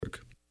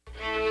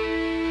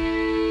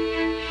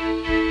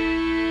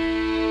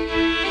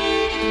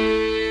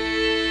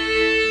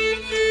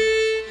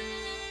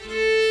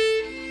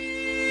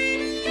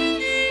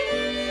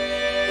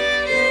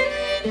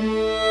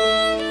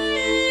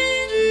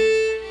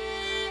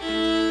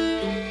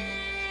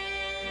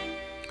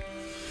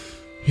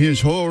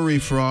His hoary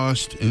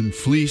frost and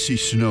fleecy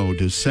snow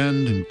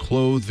descend and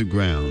clothe the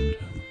ground.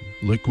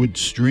 Liquid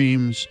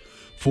streams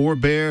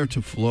forbear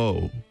to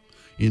flow,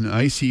 in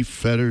icy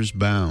fetters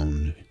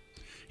bound.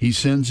 He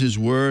sends his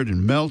word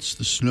and melts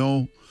the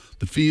snow.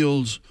 The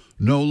fields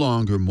no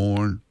longer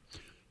mourn.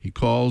 He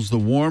calls the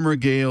warmer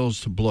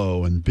gales to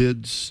blow and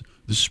bids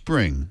the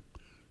spring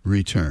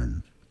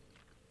return.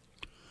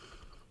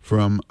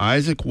 From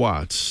Isaac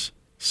Watts,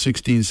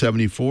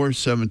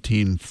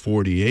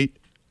 1674-1748.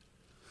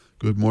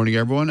 Good morning,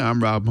 everyone.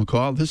 I'm Rob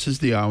McCall. This is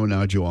the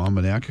Awanadjo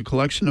Almanac, a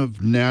collection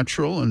of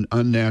natural and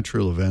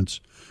unnatural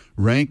events,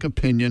 rank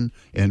opinion,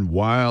 and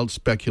wild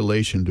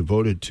speculation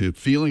devoted to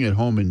feeling at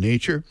home in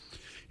nature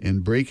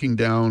and breaking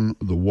down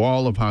the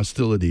wall of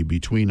hostility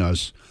between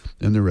us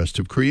and the rest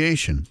of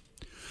creation.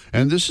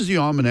 And this is the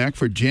Almanac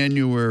for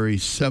January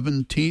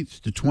 17th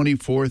to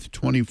 24th,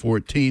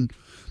 2014,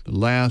 the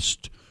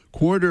last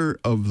quarter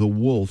of the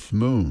Wolf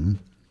Moon,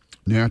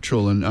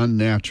 natural and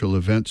unnatural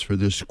events for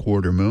this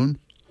quarter moon.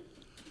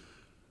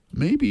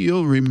 Maybe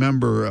you'll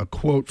remember a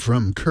quote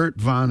from Kurt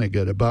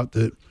Vonnegut about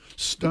the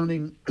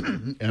stunning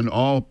and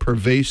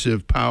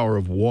all-pervasive power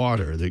of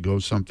water that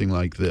goes something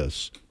like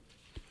this.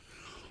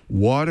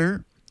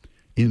 Water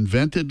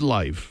invented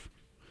life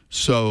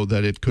so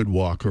that it could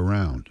walk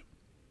around.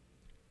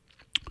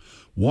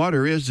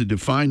 Water is the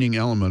defining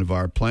element of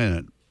our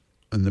planet,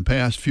 and the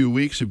past few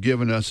weeks have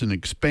given us an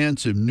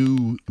expansive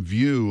new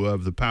view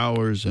of the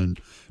powers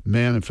and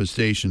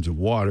manifestations of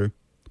water.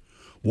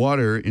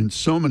 Water in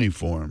so many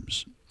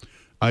forms: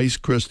 ice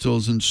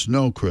crystals and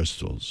snow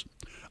crystals,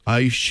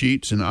 ice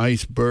sheets and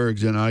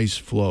icebergs and ice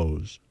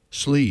flows,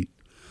 sleet,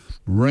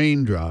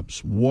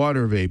 raindrops,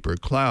 water vapor,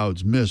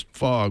 clouds, mist,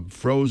 fog,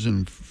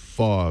 frozen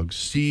fog,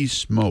 sea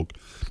smoke.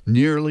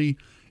 Nearly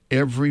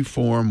every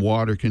form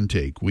water can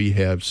take, we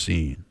have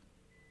seen.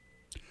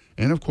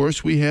 And of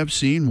course, we have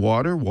seen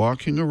water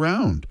walking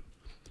around.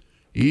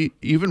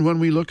 Even when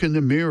we look in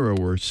the mirror,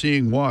 we're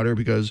seeing water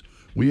because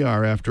we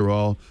are, after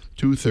all,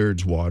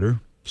 2/3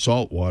 water,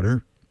 salt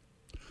water.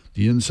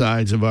 The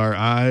insides of our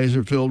eyes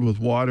are filled with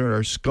water.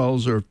 Our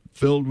skulls are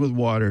filled with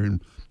water in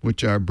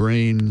which our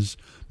brains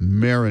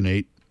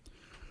marinate.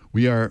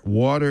 We are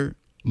water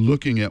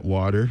looking at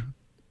water.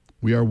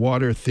 We are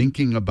water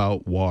thinking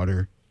about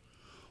water.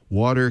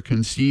 Water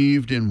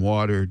conceived in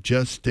water,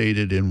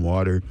 gestated in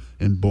water,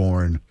 and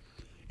born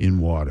in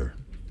water.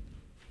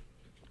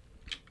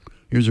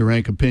 Here's a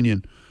rank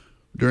opinion.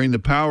 During the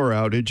power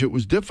outage, it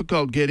was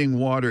difficult getting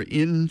water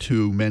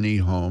into many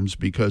homes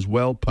because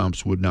well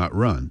pumps would not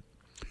run.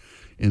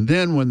 And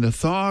then when the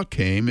thaw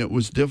came, it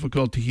was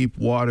difficult to keep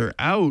water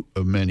out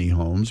of many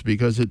homes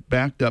because it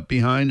backed up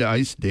behind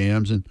ice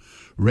dams and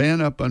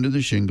ran up under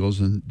the shingles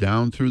and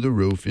down through the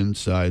roof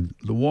inside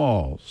the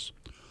walls.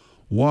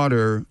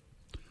 Water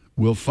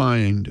will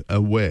find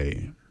a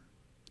way.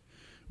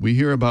 We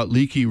hear about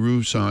leaky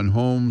roofs on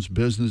homes,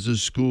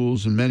 businesses,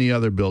 schools, and many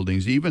other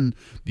buildings, even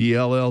the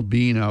LL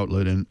Bean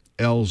outlet in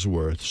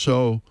Ellsworth.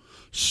 So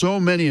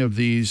many of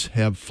these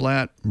have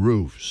flat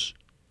roofs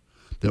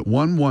that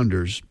one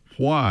wonders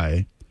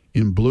why,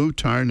 in blue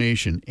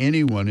tarnation,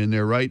 anyone in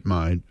their right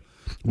mind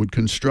would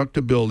construct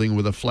a building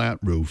with a flat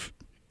roof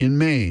in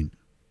Maine.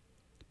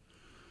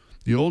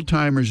 The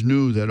old-timers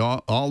knew that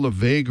all the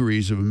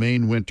vagaries of a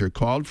Maine winter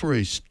called for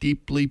a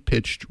steeply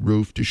pitched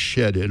roof to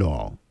shed it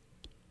all.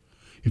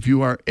 If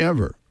you are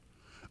ever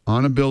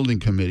on a building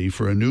committee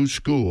for a new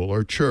school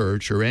or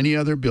church or any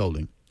other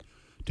building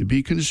to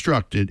be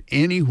constructed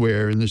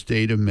anywhere in the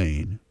state of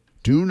Maine,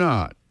 do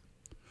not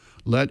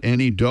let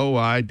any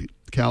doe-eyed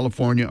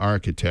California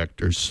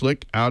architect or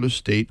slick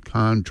out-of-state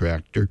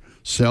contractor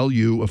sell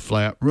you a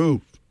flat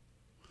roof.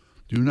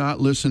 Do not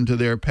listen to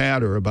their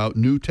patter about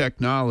new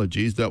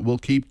technologies that will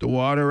keep the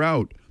water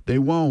out. They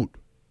won't.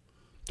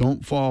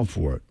 Don't fall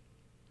for it.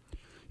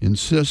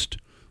 Insist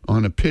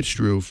on a pitched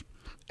roof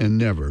and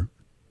never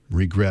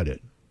regret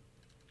it.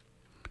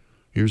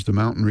 Here's the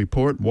mountain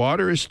report.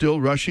 Water is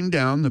still rushing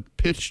down the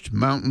pitched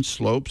mountain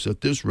slopes at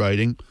this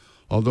writing,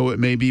 although it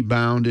may be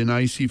bound in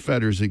icy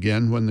fetters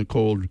again when the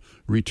cold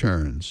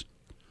returns.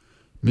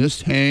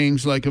 Mist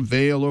hangs like a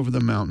veil over the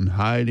mountain,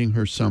 hiding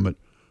her summit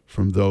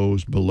from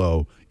those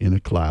below in a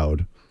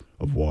cloud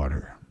of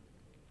water.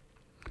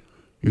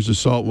 Here's a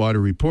saltwater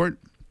report.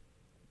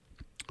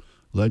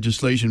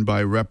 Legislation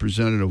by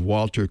Representative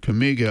Walter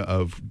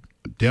Kamiga,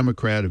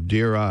 Democrat of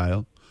Deer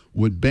Isle,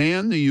 would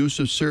ban the use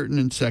of certain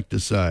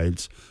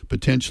insecticides,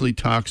 potentially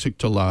toxic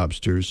to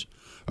lobsters,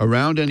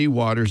 around any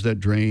waters that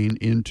drain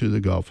into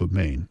the Gulf of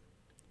Maine.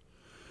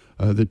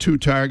 The two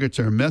targets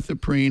are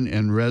methoprene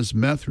and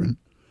resmethrin,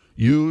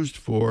 used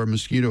for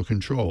mosquito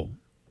control.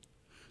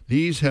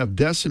 These have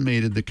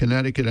decimated the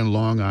Connecticut and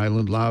Long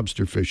Island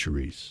lobster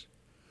fisheries.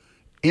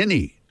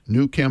 Any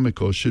new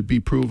chemical should be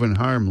proven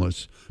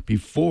harmless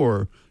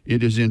before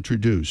it is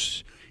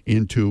introduced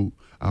into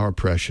our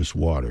precious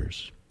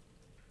waters.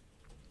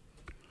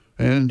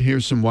 And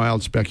here's some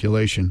wild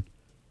speculation.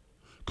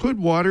 Could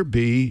water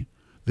be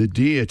the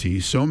deity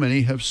so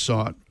many have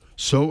sought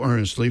so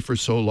earnestly for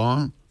so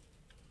long?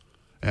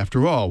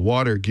 After all,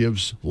 water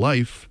gives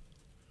life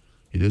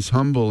It is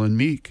humble and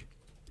meek.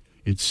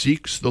 It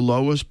seeks the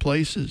lowest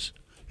places,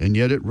 and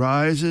yet it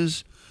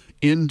rises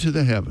into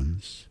the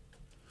heavens.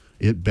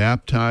 It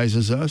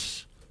baptizes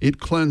us. It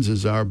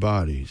cleanses our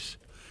bodies.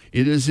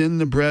 It is in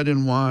the bread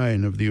and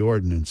wine of the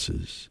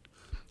ordinances.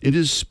 It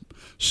is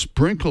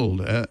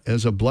sprinkled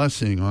as a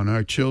blessing on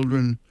our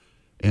children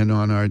and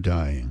on our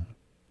dying.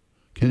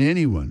 Can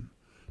anyone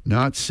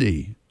not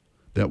see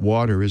that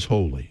water is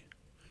holy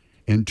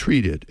and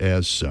treat it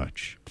as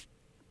such?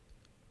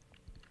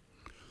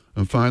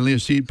 And finally, a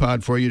seed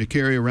pod for you to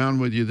carry around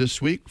with you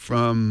this week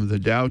from the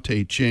Tao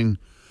Te Ching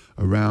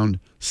around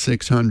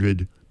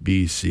 600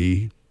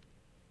 BC.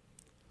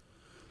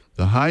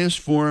 The highest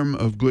form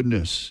of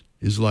goodness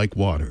is like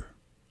water.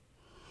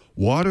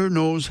 Water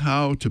knows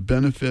how to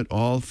benefit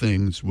all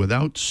things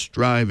without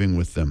striving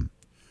with them.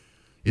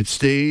 It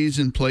stays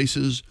in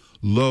places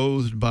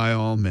loathed by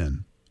all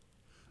men,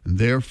 and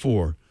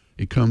therefore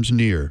it comes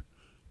near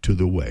to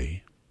the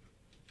way.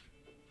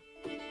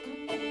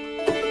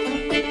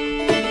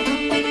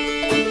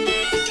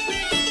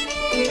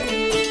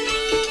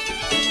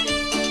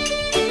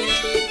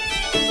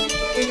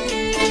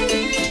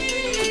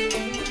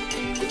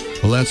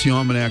 Well, that's the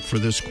almanac for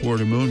this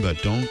quarter moon,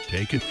 but don't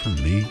take it from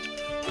me.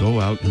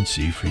 Go out and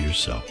see for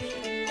yourself.